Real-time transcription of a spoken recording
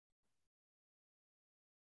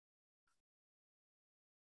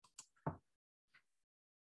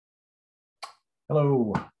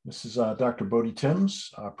Hello, this is Dr. Bhodi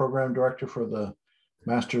Timms, Program Director for the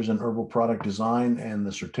Masters in Herbal Product Design and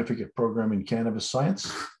the Certificate Program in Cannabis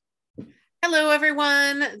Science. Hello,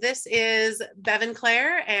 everyone. This is Bevin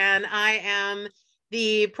Clare, and I am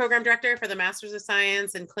the Program Director for the Masters of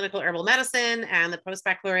Science in Clinical Herbal Medicine and the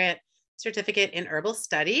Postbaccalaureate Certificate in Herbal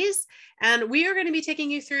Studies. And we are going to be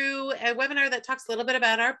taking you through a webinar that talks a little bit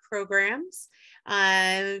about our programs,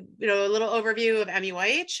 a little overview of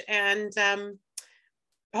MUIH, and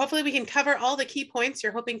hopefully we can cover all the key points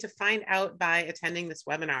you're hoping to find out by attending this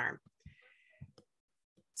webinar.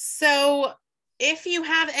 So if you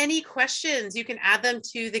have any questions, you can add them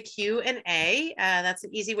to the Q&A. That's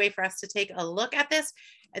an easy way for us to take a look at this.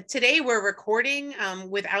 Today we're recording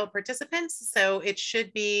without participants, so it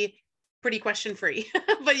should be pretty question-free,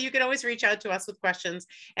 but you can always reach out to us with questions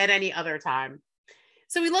at any other time.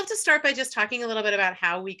 So we'd love to start by just talking a little bit about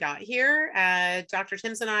how we got here. Dr.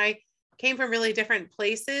 Timms and I came from really different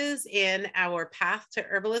places in our path to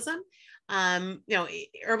herbalism.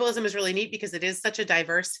 Herbalism is really neat because it is such a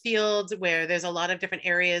diverse field where there's a lot of different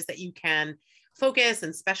areas that you can focus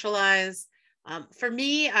and specialize. For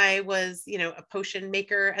me, I was, a potion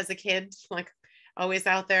maker as a kid, like always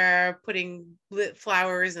out there putting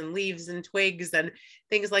flowers and leaves and twigs and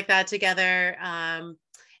things like that together, and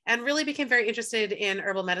really became very interested in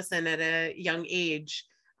herbal medicine at a young age.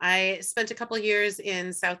 I spent a couple of years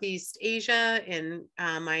in Southeast Asia in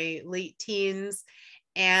my late teens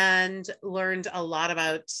and learned a lot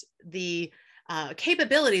about the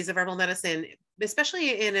capabilities of herbal medicine,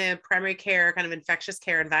 especially in a primary care kind of infectious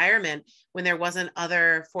care environment when there wasn't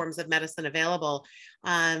other forms of medicine available.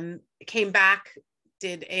 Came back,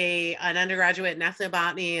 did an undergraduate in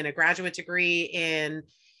ethnobotany and a graduate degree in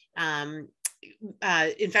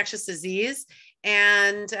infectious disease.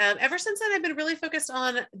 And ever since then, I've been really focused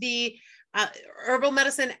on the herbal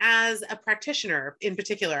medicine as a practitioner in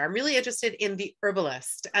particular. I'm really interested in the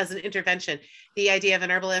herbalist as an intervention, the idea of an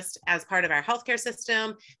herbalist as part of our healthcare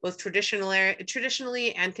system, both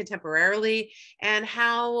traditionally and contemporarily, and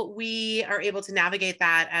how we are able to navigate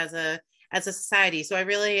that as a society. So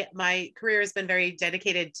my career has been very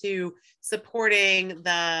dedicated to supporting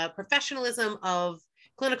the professionalism of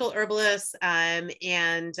clinical herbalists as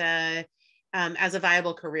a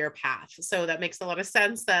viable career path. So that makes a lot of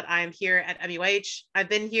sense that I'm here at MUIH. I've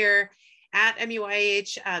been here at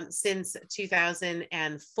MUIH since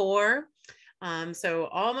 2004. So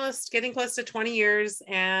almost getting close to 20 years,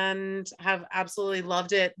 and have absolutely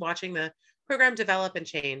loved it, watching the program develop and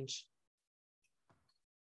change.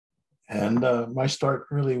 And my start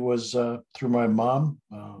really was through my mom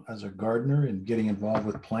as a gardener and getting involved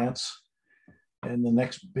with plants. And the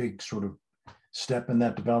next big sort of step in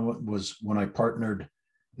that development was when I partnered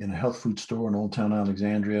in a health food store in Old Town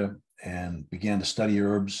Alexandria and began to study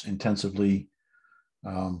herbs intensively,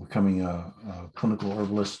 becoming a clinical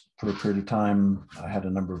herbalist for a period of time. I had a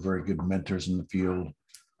number of very good mentors in the field: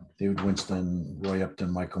 David Winston, Roy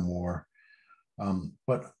Upton, Michael Moore,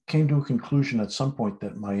 but came to a conclusion at some point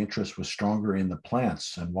that my interest was stronger in the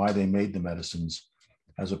plants and why they made the medicines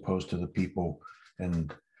as opposed to the people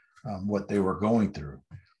and what they were going through.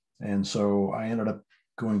 And so I ended up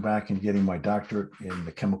going back and getting my doctorate in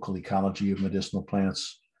the chemical ecology of medicinal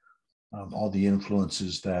plants, all the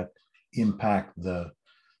influences that impact the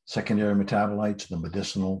secondary metabolites, the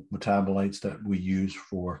medicinal metabolites that we use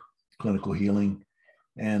for clinical healing.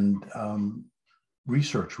 And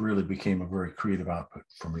research really became a very creative output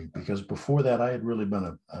for me, because before that, I had really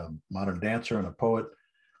been a modern dancer and a poet,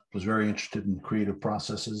 was very interested in creative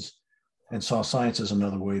processes, and saw science as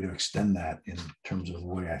another way to extend that in terms of the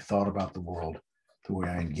way I thought about the world, the way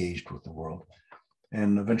I engaged with the world.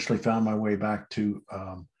 And eventually found my way back to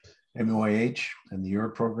MUIH and the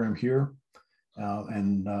herb program here.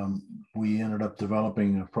 We ended up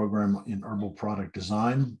developing a program in herbal product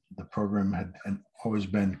design. The program had always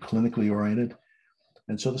been clinically oriented.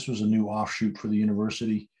 And so this was a new offshoot for the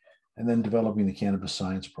university, and then developing the cannabis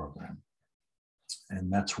science program. And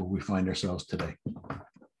that's where we find ourselves today.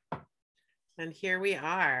 And here we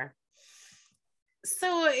are.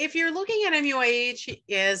 So if you're looking at MUIH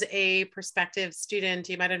as a prospective student,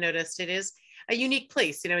 you might have noticed it is a unique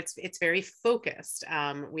place. It's very focused.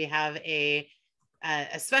 We have a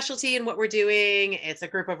specialty in what we're doing. It's a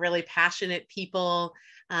group of really passionate people,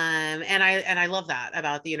 and I love that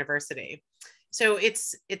about the university. So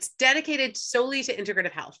it's dedicated solely to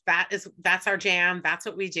integrative health. That's our jam. That's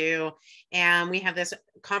what we do, and we have this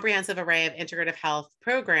comprehensive array of integrative health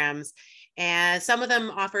programs, and some of them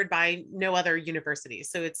offered by no other universities.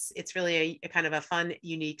 So it's really a kind of a fun,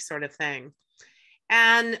 unique sort of thing.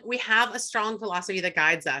 And we have a strong philosophy that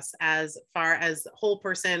guides us as far as whole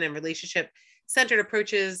person and relationship centered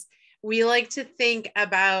approaches, we like to think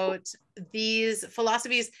about these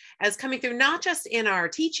philosophies as coming through not just in our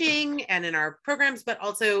teaching and in our programs, but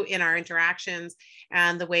also in our interactions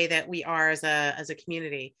and the way that we are as a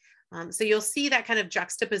community. So you'll see that kind of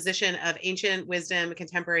juxtaposition of ancient wisdom,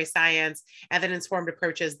 contemporary science, evidence-formed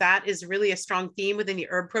approaches. That is really a strong theme within the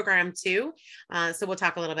herb program too. So we'll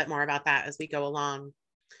talk a little bit more about that as we go along.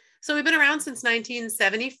 So we've been around since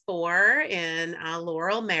 1974 in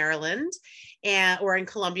Laurel, Maryland, or in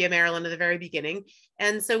Columbia, Maryland at the very beginning.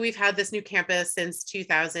 And so we've had this new campus since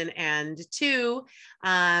 2002.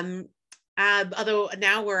 Although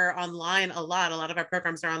now we're online a lot of our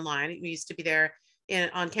programs are online. We used to be there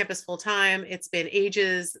on campus full time. It's been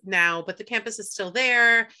ages now, but the campus is still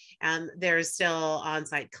there. And there's still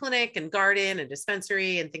on-site clinic and garden and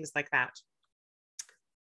dispensary and things like that.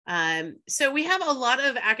 So we have a lot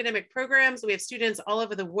of academic programs. We have students all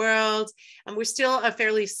over the world. We're still a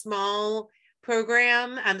fairly small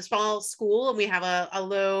program, small school, and we have a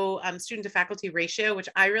low student to faculty ratio, which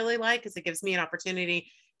I really like because it gives me an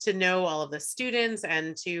opportunity to know all of the students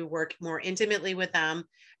and to work more intimately with them.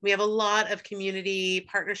 We have a lot of community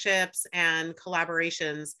partnerships and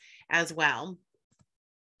collaborations as well.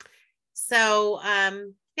 So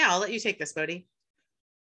yeah, I'll let you take this, Bhodi.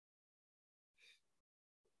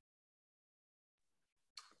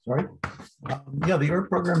 Sorry. Yeah, the herb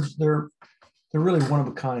programs, they're really one of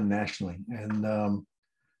a kind nationally, and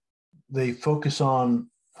they focus on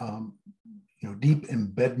deep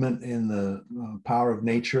embedment in the power of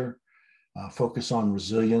nature, focus on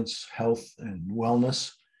resilience, health, and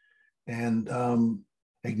wellness, and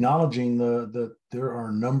acknowledging that there are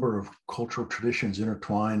a number of cultural traditions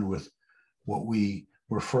intertwined with what we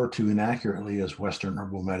refer to inaccurately as Western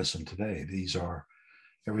herbal medicine today. These are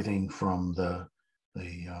everything from the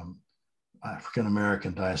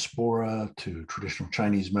African-American diaspora to traditional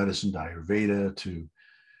Chinese medicine, to Ayurveda, to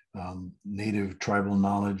native tribal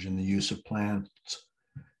knowledge and the use of plants.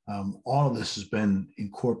 All of this has been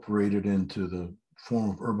incorporated into the form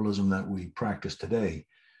of herbalism that we practice today.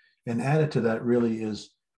 And added to that really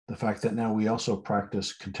is the fact that now we also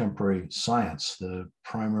practice contemporary science, the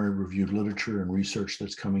primary reviewed literature and research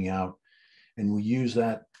that's coming out. And we use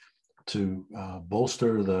that to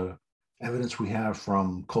bolster the evidence we have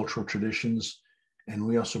from cultural traditions. And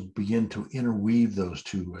we also begin to interweave those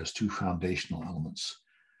two as two foundational elements.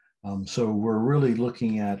 So we're really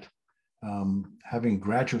looking at having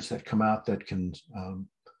graduates that come out that can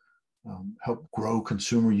help grow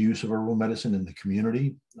consumer use of herbal medicine in the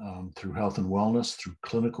community through health and wellness, through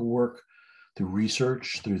clinical work, through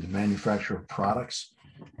research, through the manufacture of products,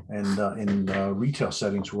 and in retail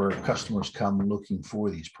settings where customers come looking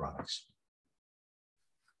for these products.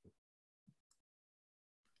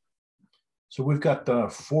 So we've got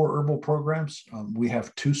 4 herbal programs. We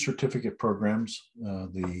have 2 certificate programs,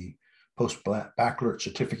 the post-baccalaureate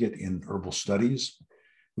certificate in herbal studies,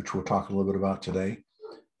 which we'll talk a little bit about today,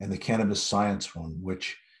 and the cannabis science one,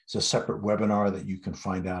 which is a separate webinar that you can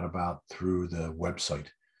find out about through the website.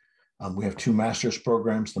 We have 2 master's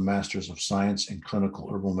programs, the Masters of Science in Clinical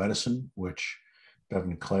Herbal Medicine, which Bevin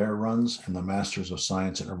and Clare runs, and the Masters of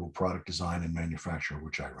Science in Herbal Product Design and Manufacture,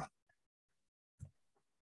 which I run.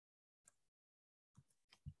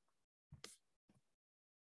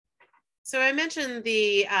 So I mentioned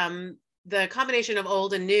the combination of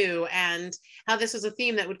old and new and how this was a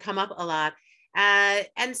theme that would come up a lot.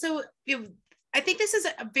 And so I think this is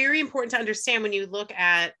very important to understand when you look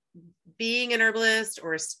at being an herbalist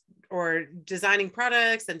or designing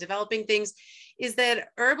products and developing things, is that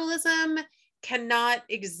herbalism cannot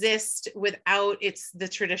exist without the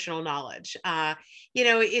traditional knowledge.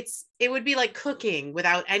 It would be like cooking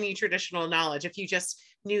without any traditional knowledge. If you just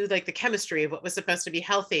knew like the chemistry of what was supposed to be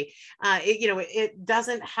healthy, it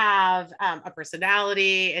doesn't have a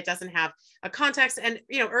personality. It doesn't have a context. And,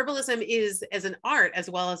 herbalism is as an art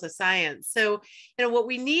as well as a science. So, what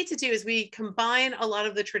we need to do is we combine a lot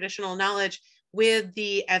of the traditional knowledge with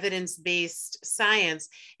the evidence-based science.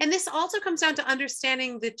 And this also comes down to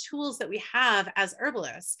understanding the tools that we have as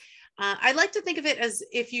herbalists. I like to think of it as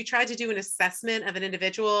if you tried to do an assessment of an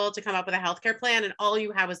individual to come up with a healthcare plan and all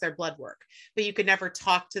you have is their blood work, but you could never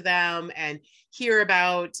talk to them and hear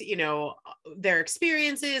about, their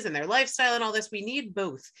experiences and their lifestyle and all this. We need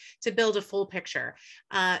both to build a full picture.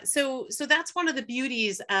 So that's one of the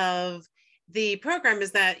beauties of the program,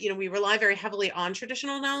 is that we rely very heavily on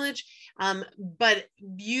traditional knowledge, but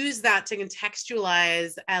use that to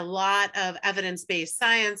contextualize a lot of evidence-based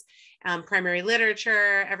science, primary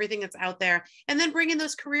literature, everything that's out there, and then bring in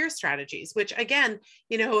those career strategies, which again,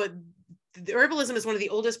 herbalism is one of the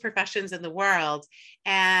oldest professions in the world,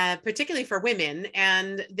 and particularly for women.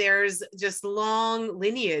 And there's just long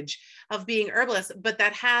lineage of being herbalists, but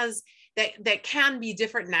that can be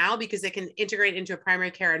different now because it can integrate into a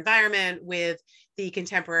primary care environment with the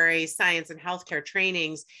contemporary science and healthcare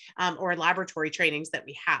trainings or laboratory trainings that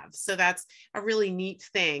we have. So that's a really neat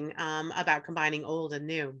thing about combining old and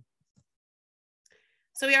new.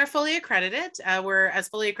 So we are fully accredited. We're as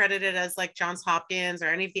fully accredited as like Johns Hopkins or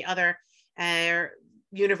any of the other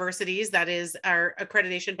universities. That is our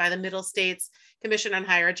accreditation by the Middle States Commission on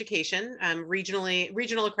Higher Education.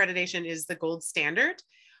 Regional accreditation is the gold standard.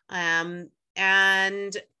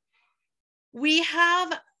 And we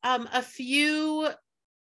have a few,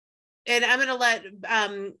 and I'm going to let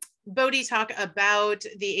Bhodi talk about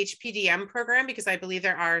the HPDM program because I believe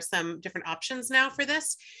there are some different options now for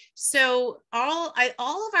this. So all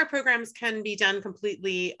of our programs can be done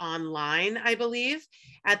completely online, I believe,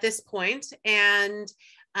 at this point, and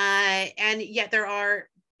yet there are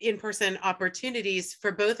in-person opportunities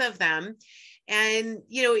for both of them. And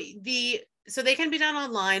so they can be done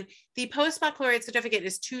online. The post-baccalaureate certificate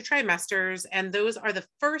is 2 trimesters, and those are the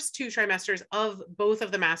first 2 trimesters of both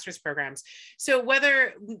of the master's programs. So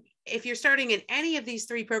if you're starting in any of these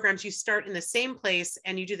 3 programs, you start in the same place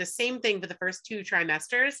and you do the same thing for the first 2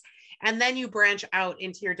 trimesters, and then you branch out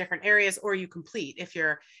into your different areas, or you complete if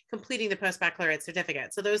you're completing the post-baccalaureate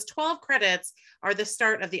certificate. So those 12 credits are the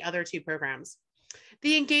start of the other 2 programs.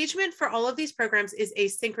 The engagement for all of these programs is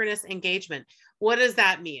asynchronous engagement. What does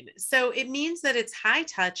that mean? So it means that it's high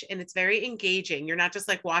touch and it's very engaging. You're not just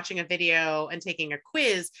like watching a video and taking a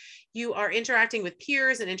quiz. You are interacting with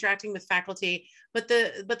peers and interacting with faculty, but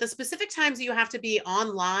the specific times you have to be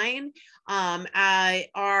online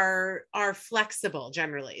are flexible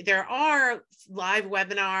generally. There are live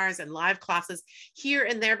webinars and live classes here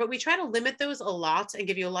and there, but we try to limit those a lot and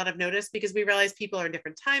give you a lot of notice because we realize people are in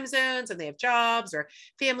different time zones and they have jobs or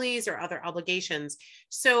families or other obligations.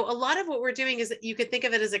 So a lot of what we're doing is you could think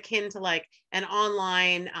of it as akin to like an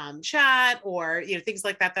online chat or things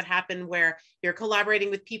like that happen where you're collaborating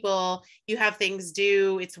with people. You have things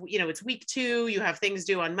due. It's week 2. You have things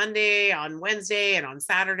due on Monday, on Wednesday, and on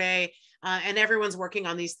Saturday, and everyone's working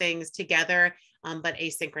on these things together, but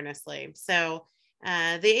asynchronously. So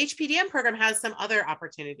the HPDM program has some other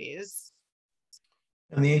opportunities.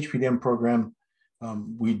 In the HPDM program,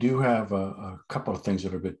 we do have a couple of things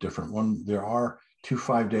that are a bit different. One, there are 2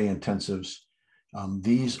 5-day intensives.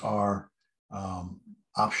 These are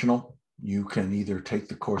optional. You can either take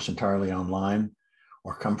the course entirely online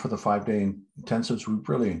or come for the 5-day intensives. We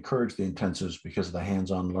really encourage the intensives because of the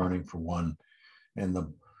hands-on learning for one, and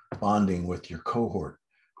the bonding with your cohort,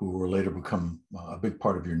 who will later become a big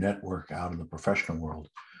part of your network out in the professional world.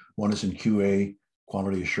 One is in QA,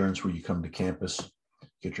 quality assurance, where you come to campus,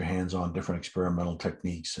 get your hands on different experimental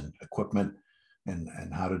techniques and equipment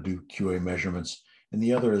and how to do QA measurements. And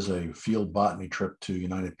the other is a field botany trip to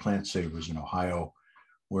United Plant Savers in Ohio,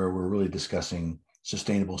 where we're really discussing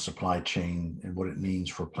sustainable supply chain and what it means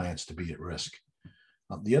for plants to be at risk.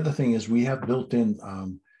 The other thing is we have built in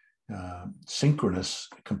synchronous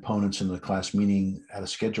components in the class, meaning at a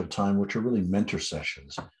scheduled time, which are really mentor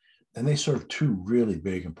sessions. And they serve 2 really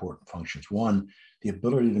big important functions. One, the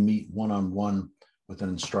ability to meet one-on-one with an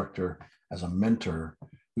instructor as a mentor,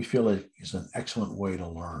 we feel like is an excellent way to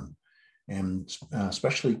learn. And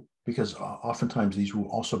especially because oftentimes these will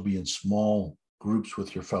also be in small groups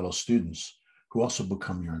with your fellow students who also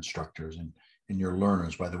become your instructors and your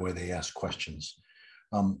learners by the way they ask questions.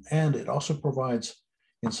 And it also provides,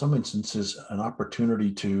 in some instances, an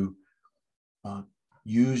opportunity to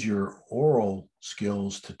use your oral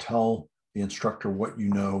skills to tell the instructor what you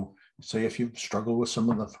know. Say if you've struggled with some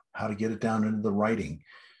of how to get it down into the writing,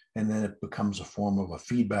 and then it becomes a form of a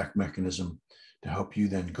feedback mechanism to help you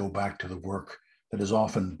then go back to the work that is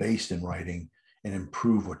often based in writing and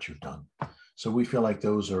improve what you've done. So we feel like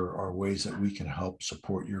those are ways that we can help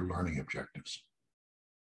support your learning objectives.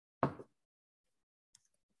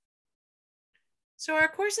 So our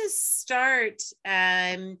courses start,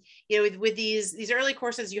 with these early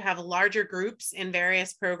courses, you have larger groups in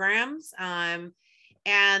various programs.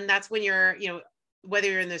 And that's when you're, whether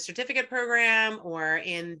you're in the certificate program or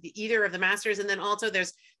in either of the masters. And then also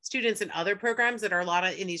there's students in other programs that are a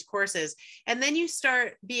lot in these courses. And then you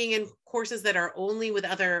start being in courses that are only with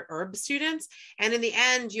other herb students. And in the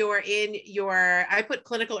end, you're in I put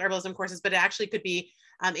clinical herbalism courses, but it actually could be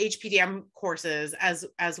HPDM courses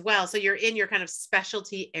as well. So you're in your kind of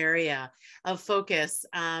specialty area of focus,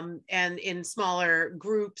 and in smaller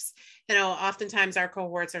groups. Oftentimes our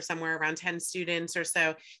cohorts are somewhere around 10 students or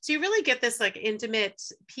so. So you really get this like intimate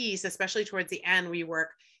piece, especially towards the end, where you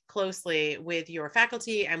work closely with your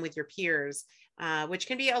faculty and with your peers, which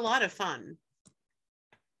can be a lot of fun.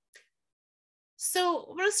 So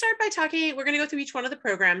I'm going to start by talking, we're going to go through each one of the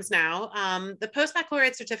programs now. The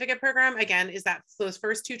post-baccalaureate certificate program, again, is those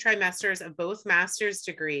first 2 trimesters of both master's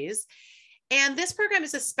degrees. And this program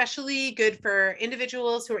is especially good for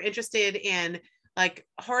individuals who are interested in like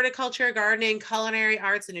horticulture, gardening, culinary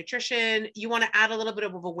arts, and nutrition. You want to add a little bit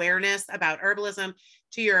of awareness about herbalism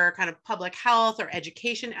to your kind of public health or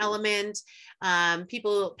education element.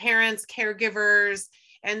 People, parents, caregivers,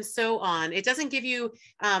 and so on. It doesn't give you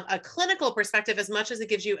a clinical perspective as much as it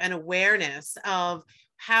gives you an awareness of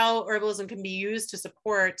how herbalism can be used to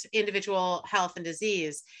support individual health and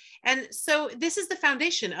disease. And so this is the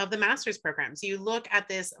foundation of the master's programs. You look at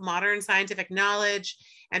this modern scientific knowledge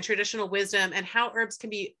and traditional wisdom and how herbs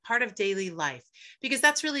can be part of daily life, because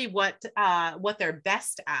that's really what they're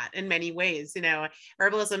best at in many ways. You know,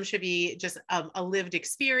 herbalism should be just a lived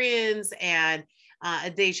experience, and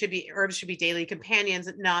herbs should be daily companions,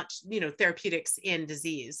 not, therapeutics in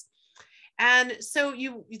disease. And so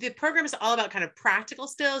the program is all about kind of practical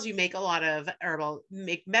skills. You make a lot of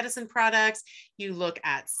make medicine products. You look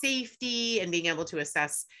at safety and being able to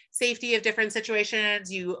assess safety of different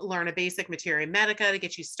situations. You learn a basic materia medica to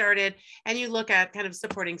get you started, and you look at kind of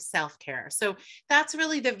supporting self-care. So that's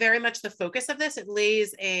really very much the focus of this. It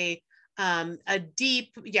lays a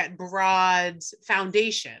deep yet broad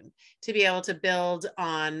foundation to be able to build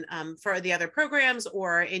on for the other programs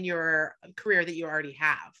or in your career that you already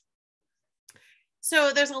have.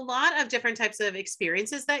 So there's a lot of different types of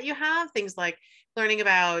experiences that you have, things like learning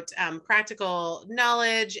about practical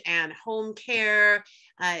knowledge and home care,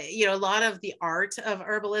 a lot of the art of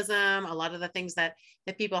herbalism, a lot of the things that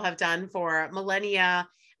people have done for millennia.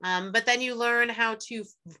 But then you learn how to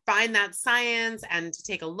find that science and to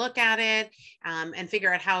take a look at it and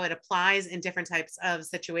figure out how it applies in different types of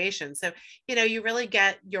situations. So, you really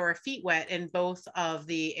get your feet wet in both of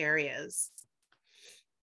the areas.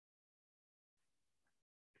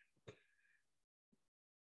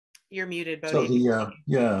 You're muted, Bhodi.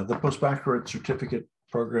 So the postbaccalaureate certificate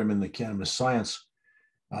program in the cannabis science,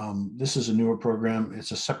 this is a newer program.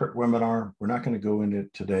 It's a separate webinar. We're not going to go into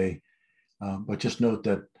it today, but just note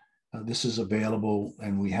that this is available,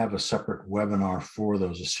 and we have a separate webinar for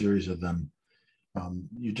those, a series of them.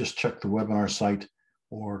 You just check the webinar site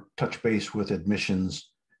or touch base with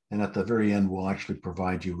admissions, and at the very end, we'll actually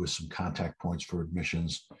provide you with some contact points for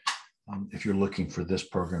admissions if you're looking for this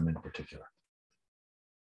program in particular.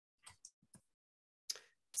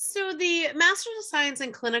 So the Master's of Science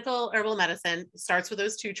in Clinical Herbal Medicine starts with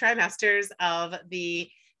those 2 trimesters of the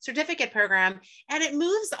certificate program, and it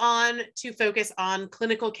moves on to focus on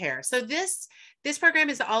clinical care. So this program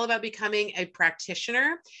is all about becoming a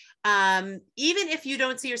practitioner. Even if you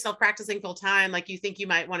don't see yourself practicing full time, like you think you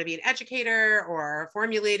might want to be an educator or a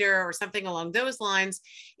formulator or something along those lines,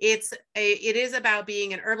 it is about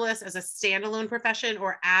being an herbalist as a standalone profession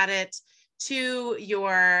or add it to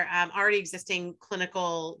your already existing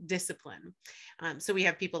clinical discipline. So we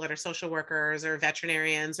have people that are social workers or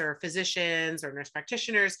veterinarians or physicians or nurse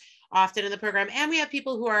practitioners often in the program. And we have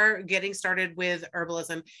people who are getting started with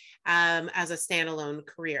herbalism as a standalone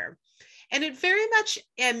career. And it very much,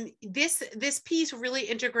 this piece really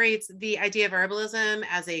integrates the idea of herbalism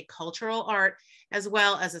as a cultural art as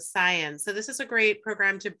well as a science. So this is a great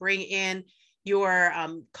program to bring in your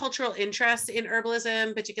cultural interest in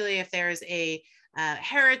herbalism, particularly if there's a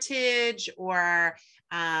heritage or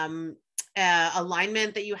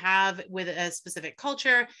alignment that you have with a specific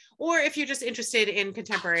culture, or if you're just interested in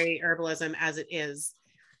contemporary herbalism as it is.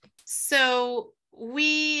 So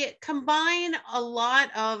we combine a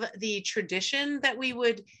lot of the tradition that we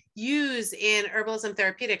would use in herbalism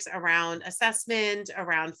therapeutics around assessment,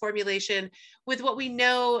 around formulation, with what we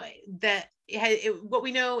know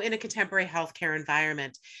in a contemporary healthcare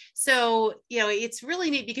environment. So, it's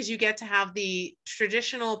really neat because you get to have the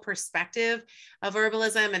traditional perspective of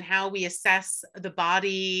herbalism and how we assess the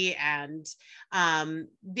body and,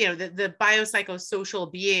 the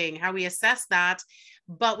biopsychosocial being, how we assess that.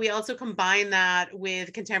 But we also combine that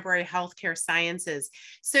with contemporary healthcare sciences.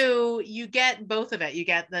 So you get both of it. You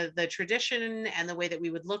get the tradition and the way that we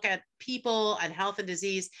would look at people and health and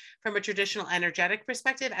disease from a traditional energetic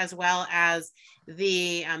perspective, as well as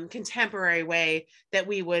the contemporary way that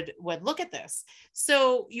we would look at this.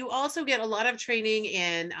 So you also get a lot of training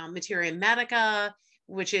in materia medica,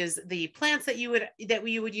 which is the plants that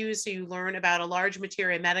we would use. So you learn about a large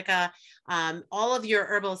materia medica, all of your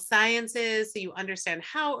herbal sciences, so you understand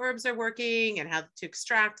how herbs are working and how to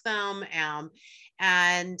extract them,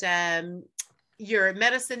 your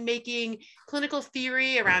medicine making, clinical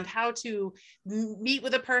theory around how to meet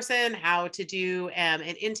with a person, how to do an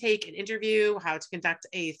intake, an interview, how to conduct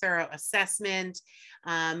a thorough assessment,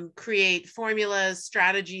 create formulas,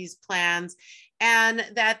 strategies, plans, and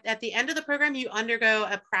that at the end of the program, you undergo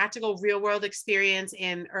a practical real world experience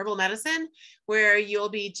in herbal medicine, where you'll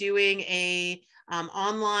be doing a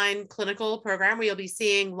online clinical program where you'll be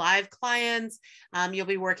seeing live clients. You'll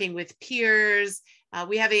be working with peers.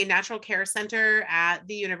 We have a natural care center at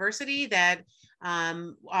the university that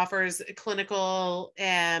offers clinical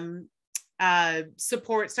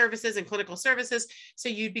support services and clinical services. So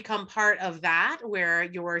you'd become part of that, where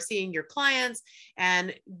you're seeing your clients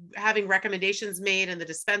and having recommendations made in the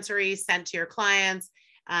dispensary sent to your clients.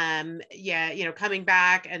 Coming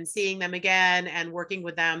back and seeing them again and working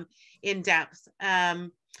with them in depth.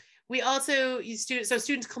 We also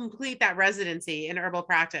students complete that residency in herbal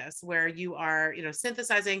practice, where you are,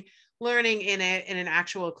 synthesizing, learning in an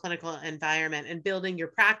actual clinical environment and building your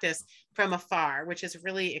practice from afar, which is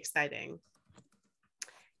really exciting.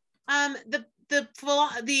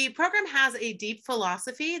 The program has a deep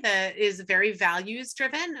philosophy that is very values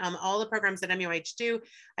driven. All the programs that MUIH do,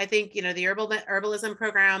 I think, the herbalism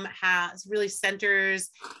program really centers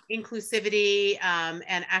inclusivity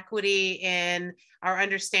and equity in our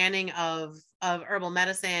understanding of herbal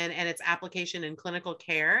medicine and its application in clinical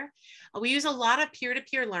care. We use a lot of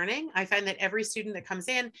peer-to-peer learning. I find that every student that comes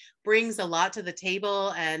in brings a lot to the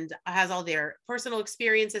table and has all their personal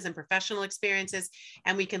experiences and professional experiences,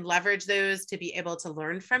 and we can leverage those to be able to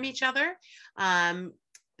learn from each other.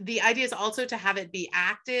 The idea is also to have it be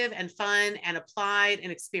active and fun and applied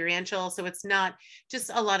and experiential. So it's not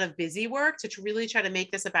just a lot of busy work, to really try to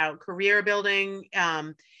make this about career building,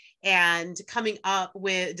 and coming up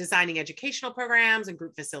with designing educational programs and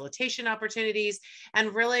group facilitation opportunities,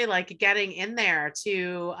 and really getting in there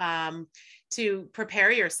to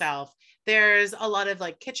prepare yourself. There's a lot of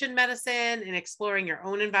kitchen medicine and exploring your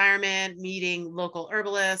own environment, meeting local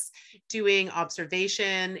herbalists, doing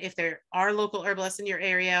observation if there are local herbalists in your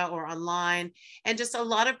area or online, and just a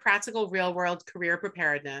lot of practical real world career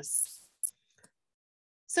preparedness.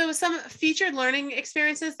 So some featured learning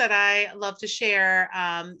experiences that I love to share.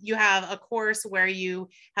 You have a course where you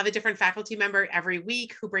have a different faculty member every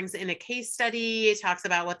week who brings in a case study, talks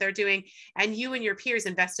about what they're doing, and you and your peers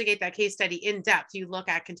investigate that case study in depth. You look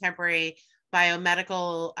at contemporary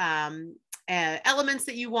biomedical elements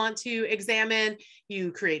that you want to examine.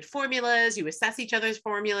 You create formulas, you assess each other's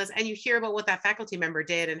formulas, and you hear about what that faculty member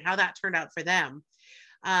did and how that turned out for them.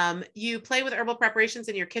 You play with herbal preparations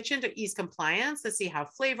in your kitchen to ease compliance, to see how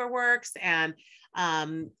flavor works, and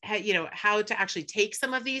how to actually take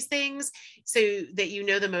some of these things so that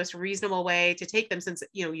the most reasonable way to take them, since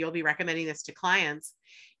you'll be recommending this to clients.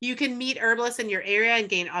 You can meet herbalists in your area and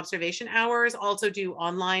gain observation hours, also do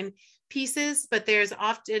online pieces, but there's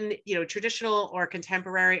often traditional or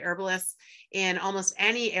contemporary herbalists in almost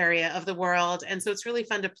any area of the world, and so it's really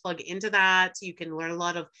fun to plug into that. You can learn a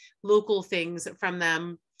lot of local things from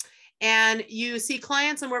them, and you see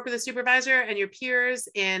clients and work with a supervisor and your peers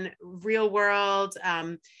in real world.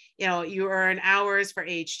 You earn hours for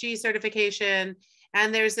AHG certification,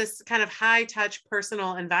 and there's this kind of high touch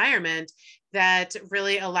personal environment that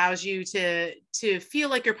really allows you to feel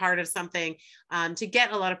like you're part of something, to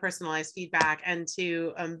get a lot of personalized feedback, and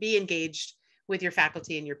to be engaged with your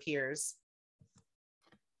faculty and your peers.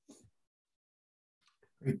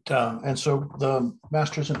 Great. And so the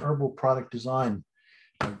Masters in Herbal Product Design,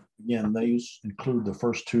 again, these include the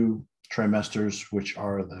first 2 trimesters, which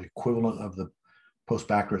are the equivalent of the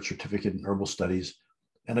postbaccalaureate certificate in herbal studies.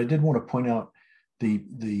 And I did want to point out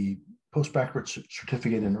the postbaccalaureate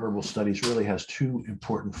certificate in herbal studies really has 2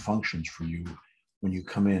 important functions for you when you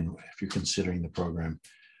come in, if you're considering the program.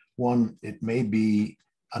 One, it may be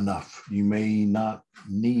enough. You may not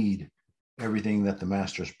need everything that the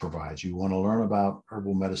master's provides. You want to learn about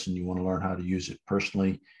herbal medicine. You want to learn how to use it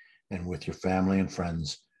personally and with your family and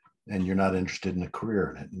friends, and you're not interested in a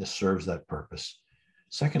career in it, and this serves that purpose.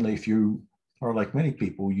 Secondly, if you are like many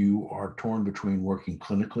people, you are torn between working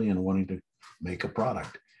clinically and wanting to make a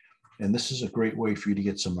product. And this is a great way for you to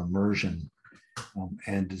get some immersion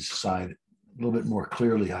and decide a little bit more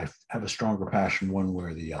clearly, I have a stronger passion one way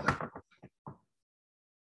or the other.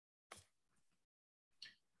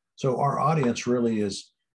 So our audience really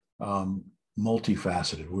is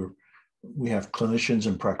multifaceted. We have clinicians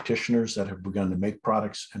and practitioners that have begun to make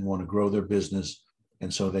products and want to grow their business,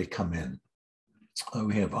 and so they come in.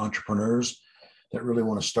 We have entrepreneurs that really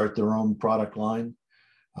want to start their own product line.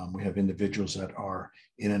 We have individuals that are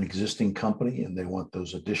in an existing company and they want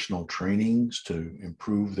those additional trainings to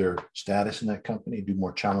improve their status in that company, do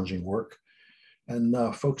more challenging work.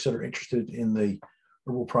 and folks that are interested in the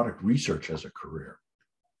herbal product research as a career.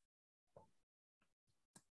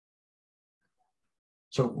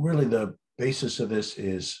 So really the basis of this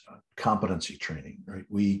is competency training, right?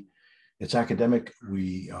 It's academic,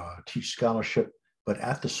 we teach scholarship, but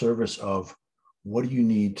at the service of what do you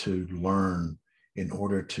need to learn in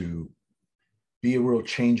order to be a real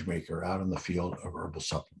change maker out in the field of herbal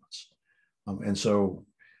supplements. And so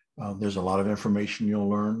there's a lot of information you'll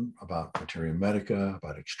learn about materia medica,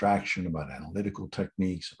 about extraction, about analytical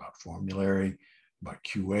techniques, about formulary, about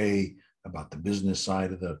QA, about the business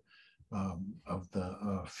side of the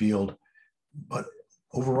field. But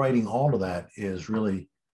overriding all of that is really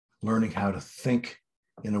learning how to think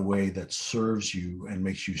in a way that serves you and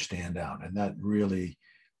makes you stand out. And that really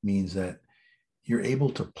means that you're able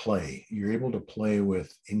to play. You're able to play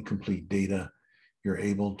with incomplete data. You're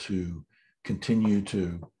able to continue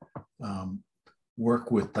to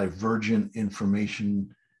work with divergent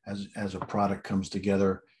information as a product comes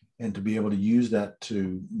together, and to be able to use that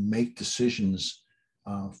to make decisions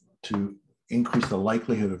to increase the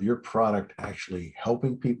likelihood of your product actually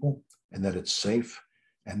helping people, and that it's safe,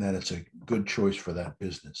 and that it's a good choice for that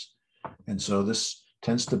business. And so this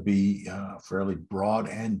tends to be fairly broad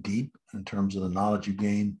and deep in terms of the knowledge you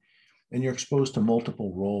gain, and you're exposed to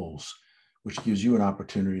multiple roles, which gives you an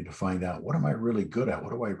opportunity to find out, what am I really good at?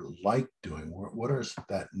 What do I like doing? What is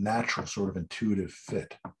that natural sort of intuitive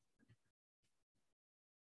fit?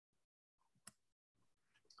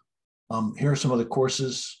 Here are some of the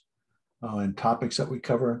courses and topics that we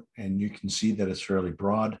cover, and you can see that it's fairly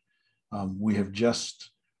broad. We have just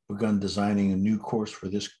begun designing a new course for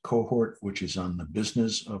this cohort, which is on the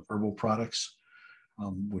business of herbal products,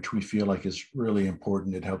 which we feel like is really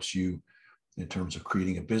important. It helps you in terms of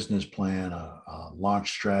creating a business plan, a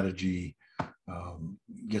launch strategy,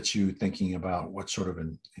 gets you thinking about what sort of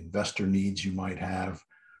investor needs you might have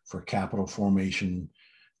for capital formation.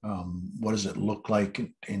 What does it look like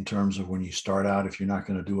in terms of when you start out, if you're not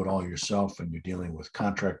going to do it all yourself and you're dealing with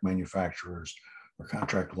contract manufacturers or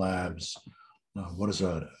contract labs? What does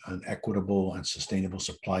an equitable and sustainable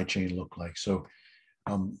supply chain look like? So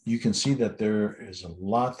you can see that there is a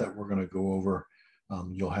lot that we're going to go over.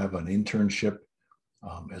 You'll have an internship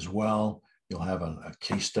as well. You'll have a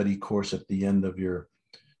case study course at the end of your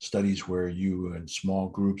studies where you and small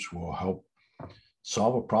groups will help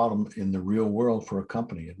solve a problem in the real world for a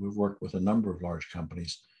company. And we've worked with a number of large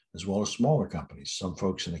companies as well as smaller companies, some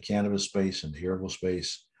folks in the cannabis space and the herbal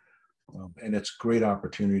space. And it's a great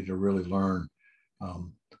opportunity to really learn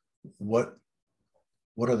what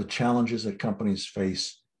are the challenges that companies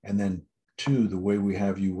face. And then two, the way we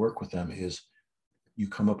have you work with them is you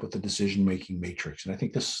come up with a decision-making matrix. And I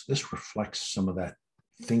think this reflects some of that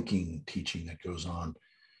thinking teaching that goes on.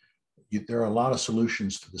 There are a lot of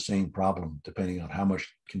solutions to the same problem, depending on how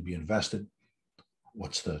much can be invested,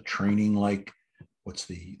 what's the training like, what's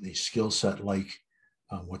the skill set like,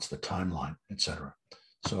 what's the timeline, et cetera.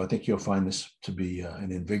 So I think you'll find this to be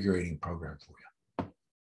an invigorating program for you.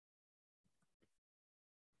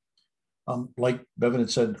 Like Bevin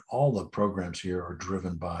had said, all the programs here are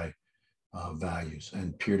driven by values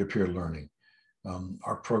and peer-to-peer learning.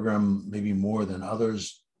 Our program, maybe more than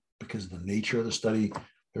others, because of the nature of the study,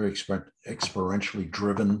 very experientially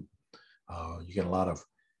driven. You get a lot of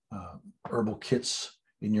herbal kits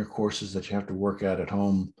in your courses that you have to work at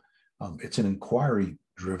home. It's an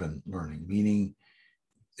inquiry-driven learning, meaning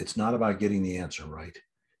it's not about getting the answer right.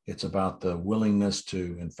 It's about the willingness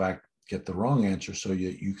to, in fact, get the wrong answer so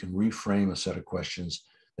you can reframe a set of questions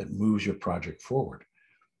that moves your project forward.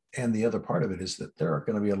 And the other part of it is that there are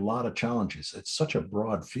going to be a lot of challenges. It's such a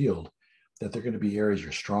broad field that there are going to be areas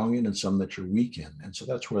you're strong in and some that you're weak in. And so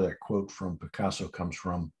that's where that quote from Picasso comes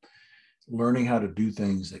from: learning how to do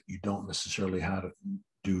things that you don't necessarily how to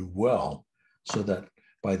do well, so that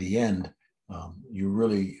by the end, you're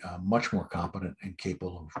really much more competent and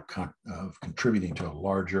capable of contributing to a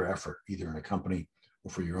larger effort, either in a company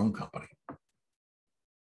or for your own company.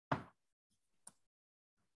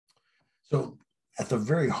 So at the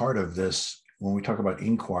very heart of this, when we talk about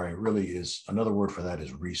inquiry, really is another word for that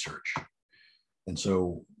is research. And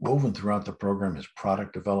so woven throughout the program is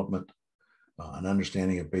product development, an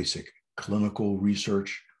understanding of basic clinical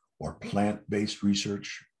research or plant-based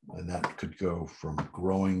research. And that could go from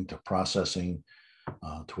growing to processing,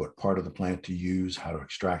 to what part of the plant to use, how to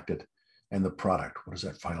extract it, and the product. What does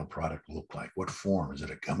that final product look like? What form? Is it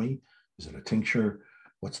a gummy? Is it a tincture?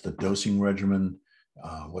 What's the dosing regimen?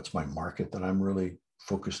 What's my market that I'm really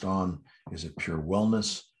focused on? Is it pure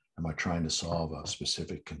wellness? Am I trying to solve a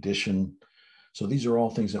specific condition? So these are all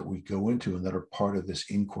things that we go into and that are part of this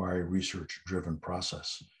inquiry research driven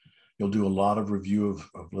process. You'll do a lot of review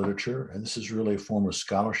of literature, and this is really a form of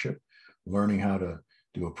scholarship, learning how to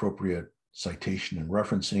do appropriate citation and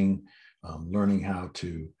referencing, learning how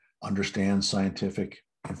to understand scientific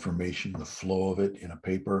information, the flow of it in a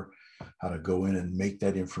paper, how to go in and make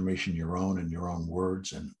that information your own in your own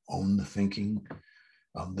words and own the thinking.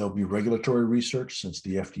 There'll be regulatory research, since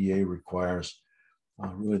the FDA requires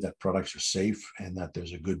really that products are safe and that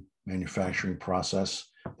there's a good manufacturing process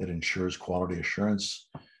that ensures quality assurance.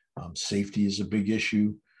 Safety is a big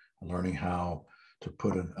issue, learning how to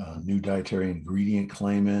put a new dietary ingredient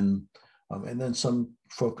claim in, and then some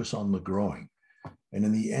focus on the growing. And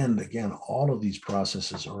in the end, again, all of these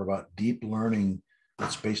processes are about deep learning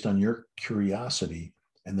that's based on your curiosity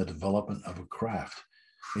and the development of a craft.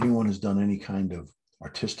 Anyone who's done any kind of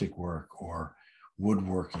artistic work or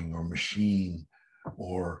woodworking or machine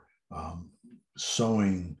or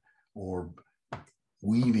sewing or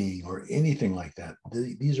weaving or anything like that,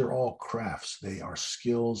 these are all crafts. They are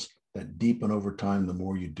skills that deepen over time the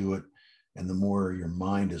more you do it and the more your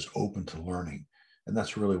mind is open to learning. And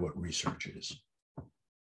that's really what research is.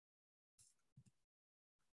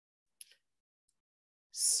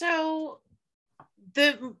 So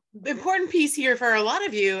the important piece here for a lot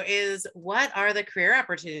of you is, what are the career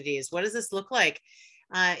opportunities? What does this look like?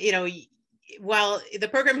 While the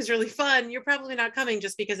program is really fun, you're probably not coming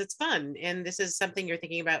just because it's fun. And this is something you're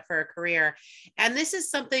thinking about for a career. And this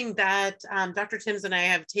is something that Dr. Timms and I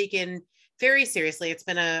have taken very seriously. It's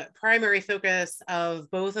been a primary focus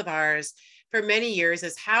of both of ours for many years,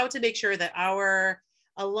 is how to make sure that our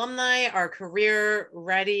alumni are career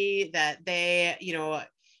ready, that they,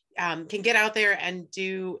 can get out there and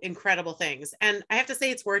do incredible things. And I have to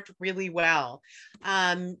say, it's worked really well.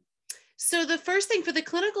 So the first thing for the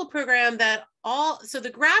clinical program, the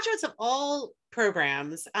graduates of all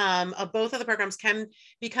programs, of both of the programs, can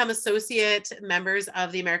become associate members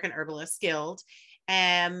of the American Herbalist Guild.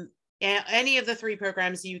 Any of the three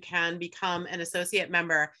programs, you can become an associate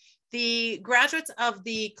member. The graduates of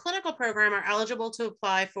the clinical program are eligible to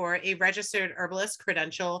apply for a registered herbalist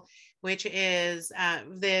credential, which is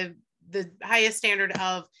the highest standard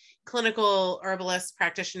of clinical herbalist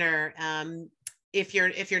practitioner, if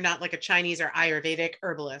you're not like a Chinese or Ayurvedic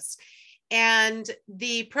herbalist. And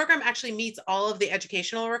the program actually meets all of the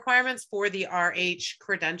educational requirements for the RH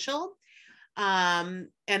credential. And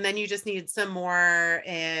then you just need some more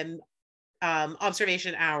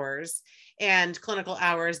observation hours and clinical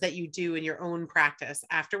hours that you do in your own practice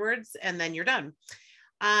afterwards, and then you're done.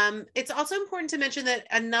 It's also important to mention that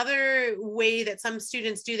another way that some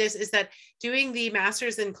students do this is that doing the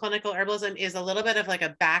master's in clinical herbalism is a little bit of like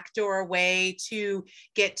a backdoor way to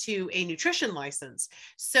get to a nutrition license.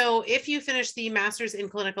 So if you finish the master's in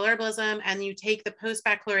clinical herbalism and you take the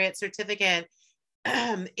post-baccalaureate certificate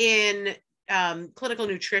in clinical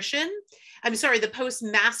nutrition, the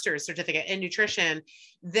postmaster's certificate in nutrition,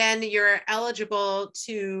 then you're eligible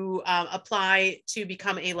to apply to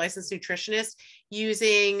become a licensed nutritionist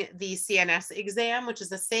using the CNS exam, which is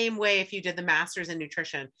the same way if you did the master's in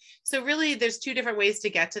nutrition. So really, there's two different ways to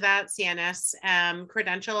get to that CNS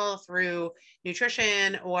credential, through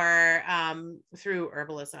nutrition or through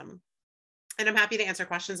herbalism. And I'm happy to answer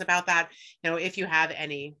questions about that, if you have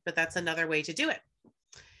any, but that's another way to do it.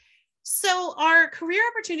 So our career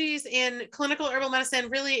opportunities in clinical herbal medicine,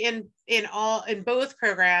 really in both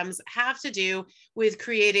programs, have to do with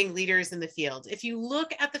creating leaders in the field. If you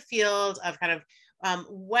look at the field of kind of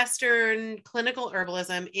Western clinical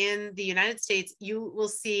herbalism in the United States, you will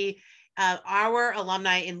see our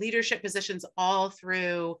alumni in leadership positions all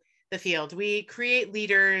through the field. We create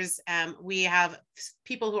leaders. We have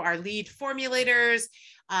people who are lead formulators.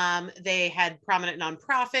 They had prominent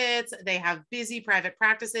nonprofits. They have busy private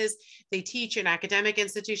practices. They teach in academic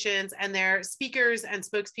institutions, and they're speakers and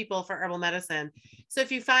spokespeople for herbal medicine. So if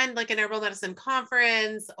you find like an herbal medicine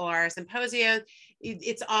conference or symposium,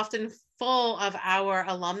 it's often full of our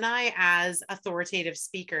alumni as authoritative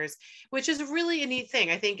speakers, which is really a neat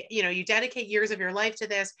thing. I think, you dedicate years of your life to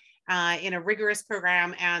this in a rigorous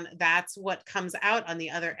program, and that's what comes out on the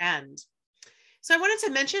other end. So I wanted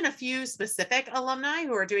to mention a few specific alumni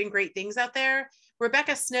who are doing great things out there.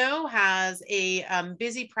 Rebecca Snow has a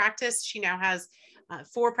busy practice. She now has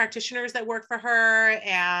 4 practitioners that work for her,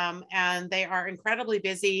 and they are incredibly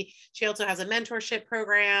busy. She also has a mentorship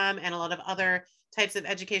program and a lot of other types of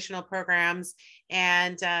educational programs.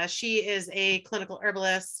 And she is a clinical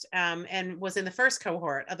herbalist and was in the first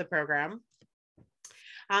cohort of the program.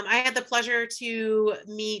 I had the pleasure to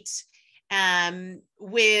meet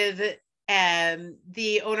with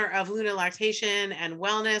the owner of Luna Lactation and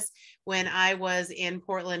Wellness when I was in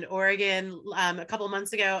Portland, Oregon, a couple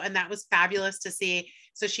months ago. And that was fabulous to see.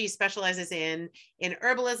 So she specializes in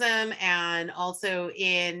herbalism and also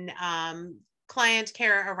in client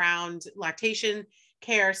care around lactation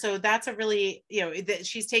care. So that's a really,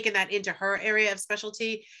 she's taken that into her area of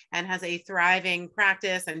specialty and has a thriving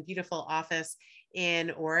practice and beautiful office in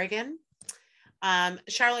Oregon.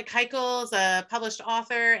 Charlotte Keuchel is a published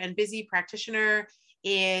author and busy practitioner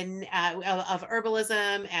of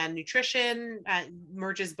herbalism and nutrition,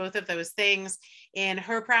 merges both of those things in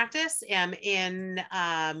her practice in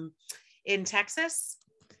Texas.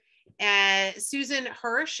 Susan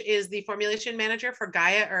Hirsch is the formulation manager for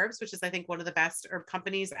Gaia Herbs, which is, I think, one of the best herb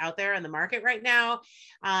companies out there in the market right now.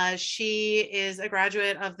 She is a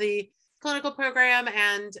graduate of the clinical program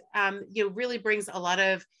and really brings a lot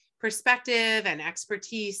of perspective and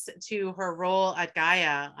expertise to her role at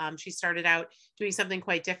Gaia. She started out doing something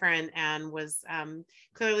quite different and was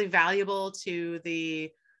clearly valuable to the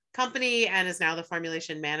company and is now the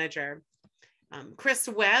formulation manager. Chris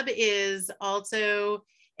Webb is also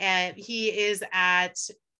he is at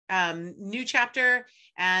New Chapter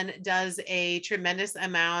and does a tremendous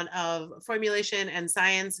amount of formulation and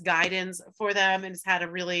science guidance for them and has had a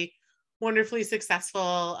really wonderfully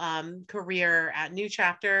successful career at New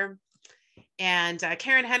Chapter. And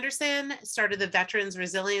Karen Henderson started the Veterans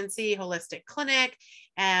Resiliency Holistic Clinic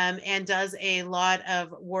and does a lot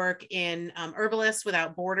of work in Herbalists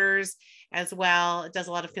Without Borders as well. Does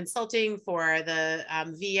a lot of consulting for the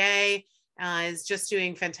VA. Is just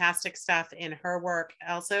doing fantastic stuff in her work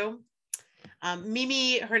also.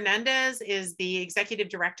 Mimi Hernandez is the executive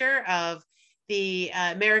director of the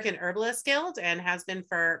American Herbalist Guild and has been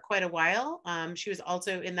for quite a while. She was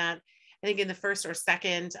also in that, I think in the first or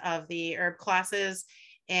second of the herb classes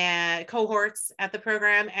and cohorts at the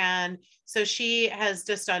program. And so she has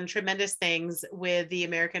just done tremendous things with the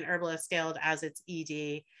American Herbalist Guild as its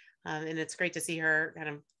ED. And it's great to see her kind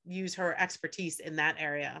of use her expertise in that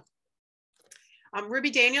area. Ruby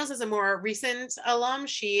Daniels is a more recent alum.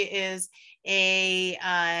 She is a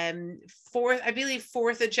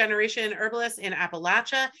fourth generation herbalist in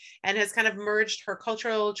Appalachia and has kind of merged her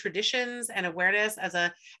cultural traditions and awareness as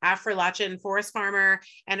a Appalachian forest farmer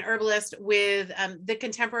and herbalist with the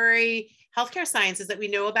contemporary healthcare sciences that we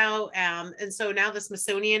know about. And so now the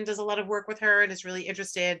Smithsonian does a lot of work with her and is really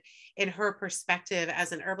interested in her perspective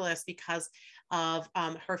as an herbalist because of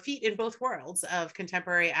her feet in both worlds of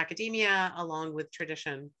contemporary academia along with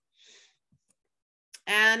tradition.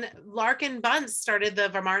 And Larkin Bunce started the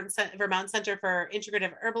Vermont Center for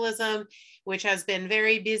Integrative Herbalism, which has been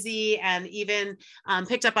very busy and even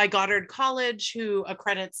picked up by Goddard College, who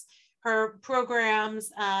accredits her programs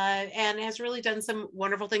and has really done some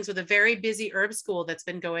wonderful things with a very busy herb school that's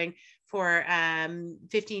been going for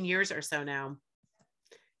 15 years or so now.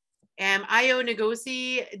 Io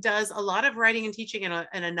Ngozi does a lot of writing and teaching in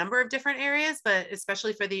a number of different areas, but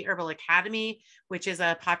especially for the Herbal Academy, which is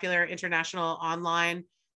a popular international online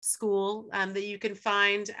school that you can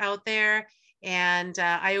find out there. And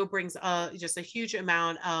Io brings just a huge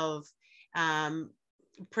amount of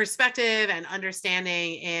perspective and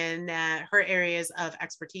understanding in her areas of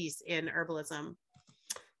expertise in herbalism.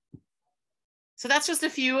 So that's just a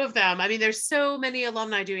few of them. I mean, there's so many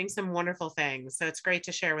alumni doing some wonderful things. So it's great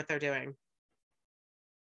to share what they're doing.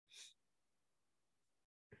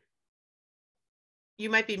 You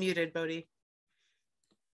might be muted, Bhodi.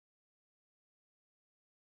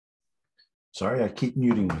 Sorry, I keep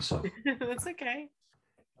muting myself. That's okay.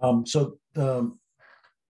 So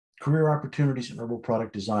career opportunities in herbal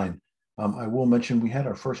product design. I will mention we had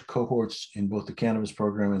our first cohorts in both the cannabis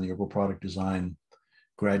program and the herbal product design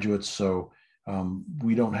graduates. So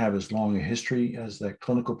we don't have as long a history as that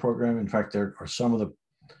clinical program. In fact, there are some of the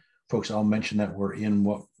folks I'll mention that were in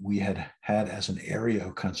what we had as an area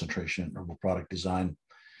of concentration in herbal product design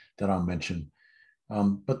that I'll mention.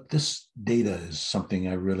 But this data is something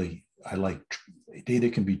I like. Data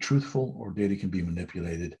can be truthful or data can be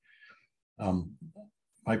manipulated.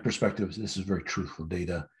 My perspective is this is very truthful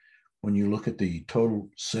data. When you look at the total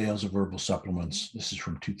sales of herbal supplements, this is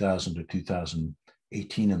from 2000 to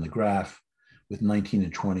 2018 in the graph, with 19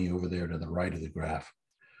 and 20 over there to the right of the graph.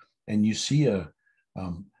 And you see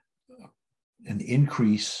an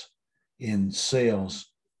increase in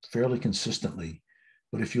sales fairly consistently.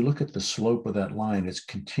 But if you look at the slope of that line, it's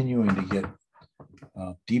continuing to get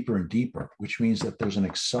deeper and deeper, which means that there's an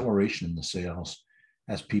acceleration in the sales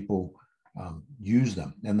as people use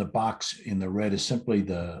them. And the box in the red is simply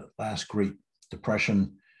the last Great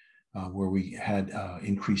Depression, where we had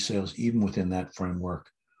increased sales even within that framework.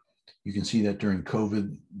 You can see that during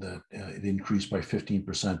COVID, it increased by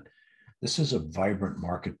 15%. This is a vibrant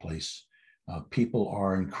marketplace. People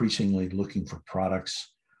are increasingly looking for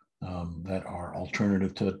products that are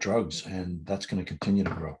alternative to drugs, and that's going to continue to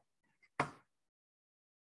grow.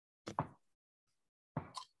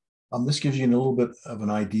 This gives you a little bit of an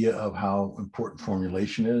idea of how important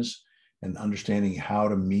formulation is and understanding how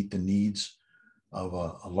to meet the needs of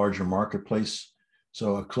a larger marketplace.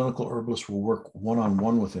 So a clinical herbalist will work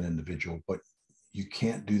one-on-one with an individual, but you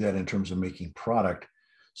can't do that in terms of making product.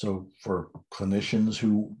 So for clinicians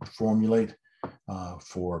who formulate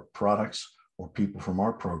for products or people from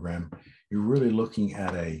our program, you're really looking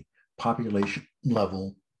at a population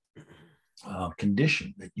level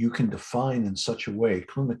condition that you can define in such a way,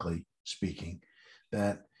 clinically speaking,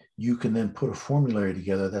 that you can then put a formulary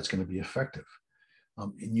together that's going to be effective.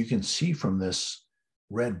 And you can see from this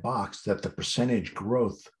red box that the percentage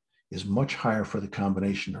growth is much higher for the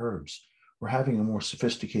combination herbs. We're having a more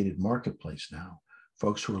sophisticated marketplace now,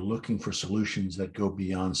 folks who are looking for solutions that go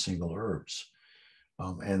beyond single herbs.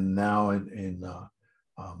 And now in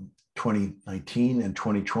 2019 and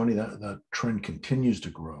 2020, that trend continues to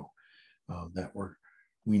grow. That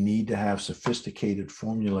we need to have sophisticated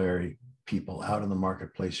formulary people out in the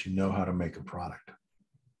marketplace who know how to make a product.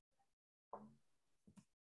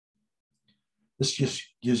 This just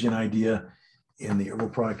gives you an idea. In the herbal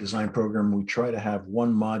product design program, we try to have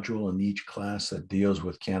one module in each class that deals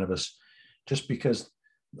with cannabis, just because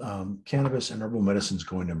cannabis and herbal medicine is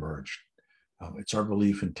going to merge. It's our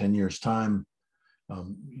belief in 10 years' time, they're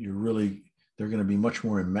going to be much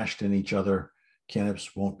more enmeshed in each other.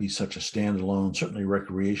 Cannabis won't be such a standalone. Certainly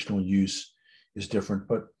recreational use is different,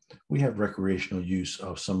 but we have recreational use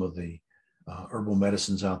of some of the herbal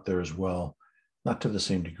medicines out there as well, not to the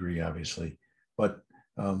same degree, obviously, but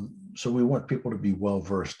so we want people to be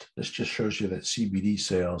well-versed. This just shows you that CBD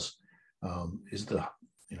sales is the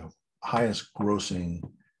highest grossing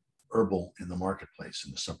herbal in the marketplace,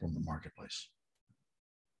 in the supplement marketplace.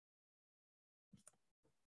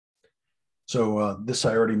 So this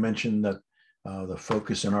I already mentioned that the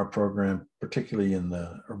focus in our program, particularly in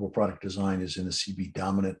the herbal product design, is in the CB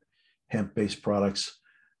dominant hemp-based products.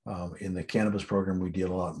 In the cannabis program, we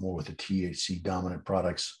deal a lot more with the THC dominant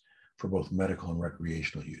products for both medical and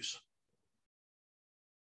recreational use.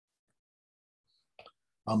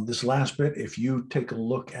 This last bit, if you take a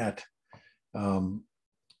look at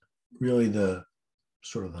really the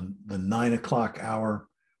sort of the 9 o'clock hour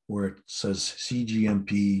where it says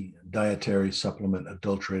CGMP, dietary supplement,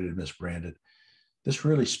 adulterated, misbranded, this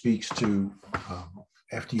really speaks to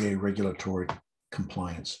FDA regulatory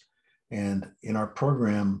compliance. And in our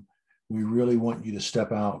program, we really want you to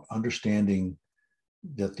step out understanding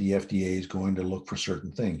that the FDA is going to look for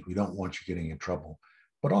certain things. We don't want you getting in trouble.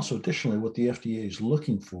 But also additionally, what the FDA is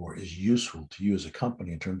looking for is useful to you as a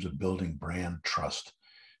company in terms of building brand trust.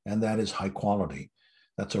 And that is high quality.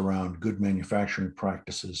 That's around good manufacturing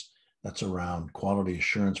practices. That's around quality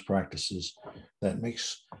assurance practices. That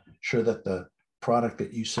makes sure that the product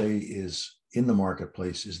that you say is in the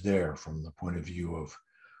marketplace is there from the point of view of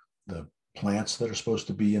the plants that are supposed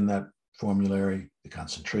to be in that formulary, the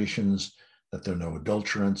concentrations, that there are no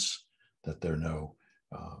adulterants, that there are no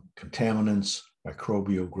contaminants,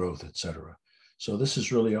 microbial growth, et cetera. So this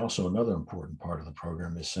is really also another important part of the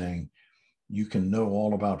program, is saying you can know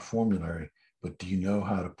all about formulary, but do you know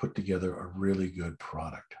how to put together a really good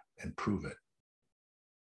product and prove it?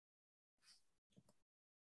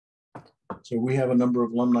 So we have a number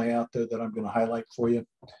of alumni out there that I'm going to highlight for you.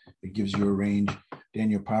 It gives you a range.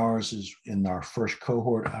 Daniel Powers is in our first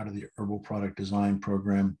cohort out of the herbal product design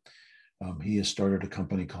program. He has started a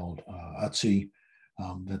company called Utsi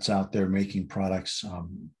that's out there making products.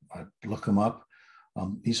 Look him up.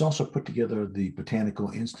 He's also put together the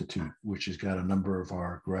Botanical Institute, which has got a number of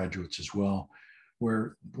our graduates as well,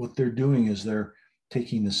 where what they're doing is they're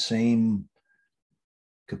taking the same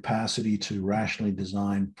capacity to rationally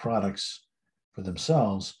design products for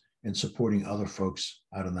themselves and supporting other folks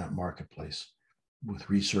out in that marketplace with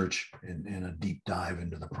research and a deep dive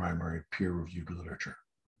into the primary peer-reviewed literature.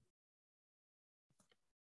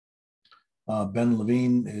 Ben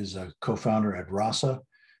Levine is a co-founder at Rasa.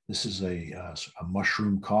 This is a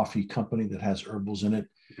mushroom coffee company that has herbals in it.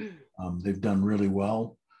 They've done really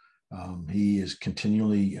well. He is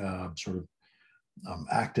continually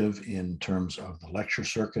active in terms of the lecture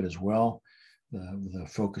circuit as well. The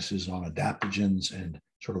focus is on adaptogens and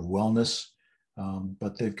sort of wellness,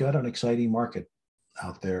 but they've got an exciting market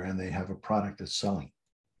out there and they have a product that's selling.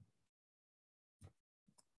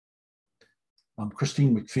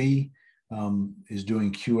 Christine McPhee is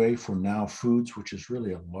doing QA for Now Foods, which is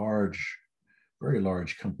really a large, very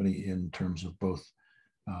large company in terms of both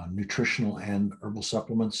nutritional and herbal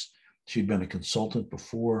supplements. She'd been a consultant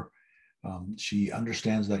before. She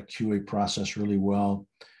understands that QA process really well.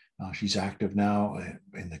 She's active now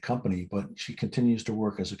in the company, but she continues to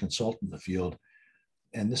work as a consultant in the field.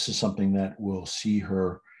 And this is something that will see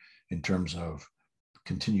her in terms of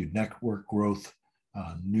continued network growth,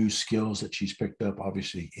 new skills that she's picked up,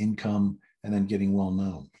 obviously income, and then getting well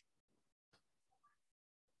known.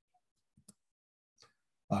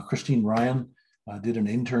 Christine Ryan did an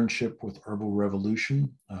internship with Herbal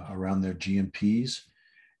Revolution around their GMPs,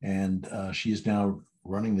 and she is now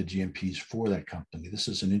running the GMPs for that company. This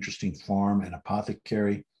is an interesting farm and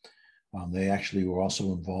apothecary. They actually were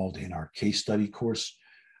also involved in our case study course,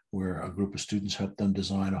 where a group of students helped them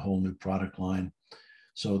design a whole new product line.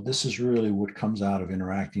 So this is really what comes out of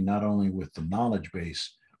interacting not only with the knowledge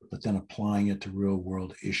base, but then applying it to real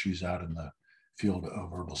world issues out in the field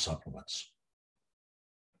of herbal supplements.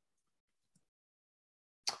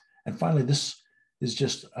 And finally, this is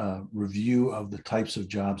just a review of the types of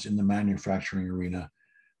jobs in the manufacturing arena.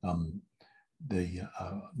 The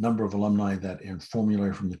number of alumni that in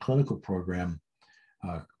formulary from the clinical program,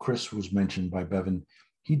 Chris was mentioned by Bevin.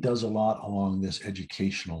 He does a lot along this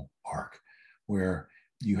educational arc where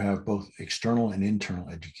you have both external and internal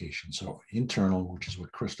education. So internal, which is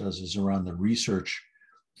what Chris does, is around the research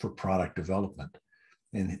for product development.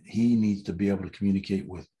 And he needs to be able to communicate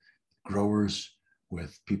with growers,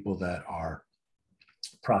 with people that are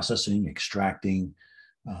processing, extracting,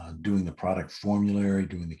 doing the product formulary,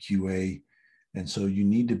 doing the QA. And so you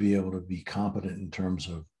need to be able to be competent in terms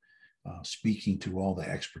of speaking to all the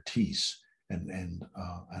expertise and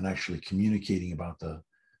actually communicating about the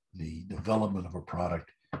development of a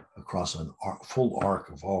product across a full arc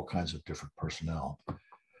of all kinds of different personnel.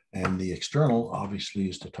 And the external, obviously,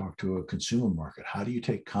 is to talk to a consumer market. How do you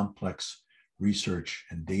take complex research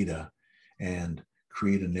and data and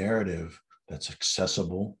create a narrative that's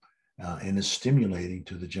accessible and is stimulating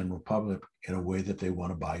to the general public in a way that they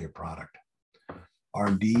want to buy your product?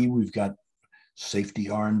 R&D, we've got safety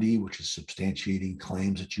R&D, which is substantiating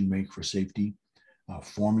claims that you make for safety.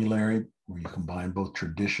 Formulary, where you combine both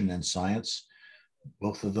tradition and science.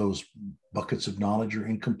 Both of those buckets of knowledge are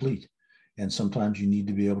incomplete. And sometimes you need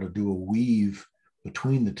to be able to do a weave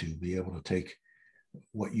between the two, be able to take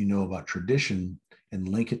what you know about tradition and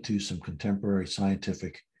link it to some contemporary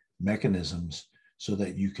scientific mechanisms so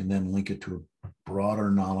that you can then link it to a broader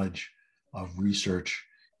knowledge of research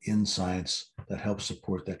in science that helps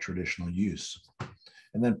support that traditional use.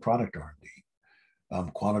 And then product R&D.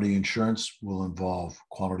 Quality insurance will involve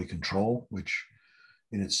quality control, which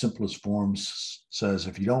in its simplest forms says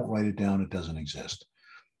if you don't write it down, it doesn't exist.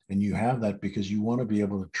 And you have that because you want to be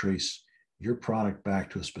able to trace your product back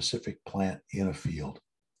to a specific plant in a field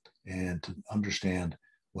and to understand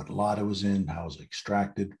what lot it was in, how it was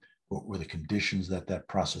extracted, what were the conditions that that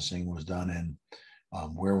processing was done in,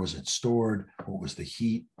 where was it stored, what was the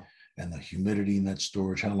heat and the humidity in that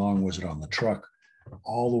storage, how long was it on the truck,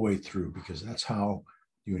 all the way through, because that's how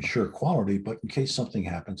you ensure quality. But in case something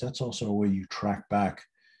happens, that's also a way you track back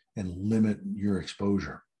and limit your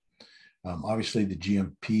exposure. Obviously, the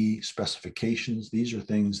GMP specifications, these are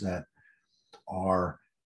things that are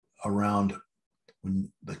around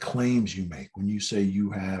when the claims you make. When you say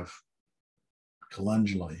you have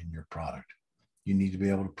calendula in your product, you need to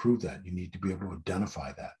be able to prove that. You need to be able to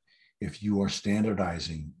identify that. If you are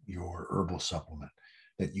standardizing your herbal supplement,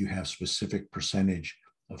 that you have specific percentage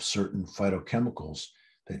of certain phytochemicals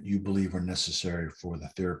that you believe are necessary for the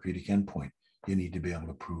therapeutic endpoint, you need to be able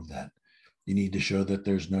to prove that. You need to show that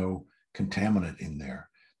there's no contaminant in there,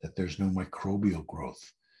 that there's no microbial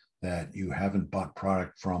growth, that you haven't bought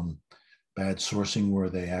product from bad sourcing where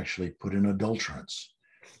they actually put in adulterants,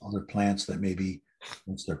 other plants that maybe,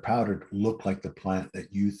 once they're powdered, look like the plant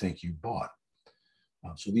that you think you bought.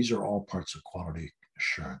 So these are all parts of quality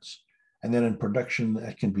assurance. And then in production,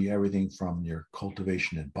 that can be everything from your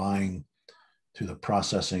cultivation and buying to the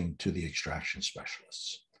processing to the extraction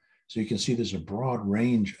specialists. So you can see there's a broad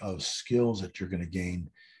range of skills that you're going to gain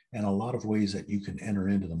and a lot of ways that you can enter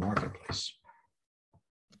into the marketplace.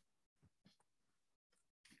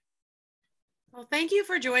 Well, thank you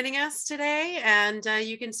for joining us today. And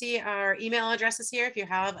you can see our email addresses here if you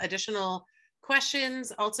have additional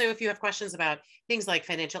questions. Also, if you have questions about things like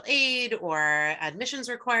financial aid or admissions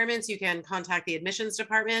requirements, you can contact the admissions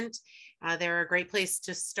department. They're a great place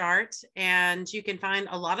to start. And you can find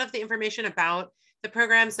a lot of the information about the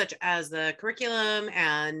program, such as the curriculum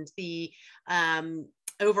and the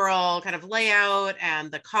overall kind of layout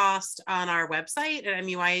and the cost on our website at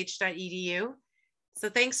muih.edu. So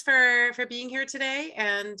thanks for being here today,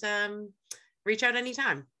 and reach out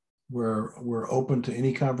anytime. We're open to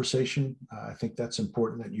any conversation. I think that's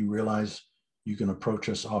important that you realize you can approach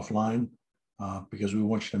us offline because we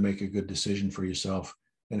want you to make a good decision for yourself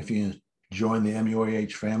And if you join the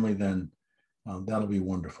MUIH family, then that'll be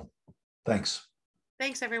wonderful. Thanks.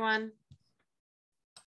 Thanks, everyone.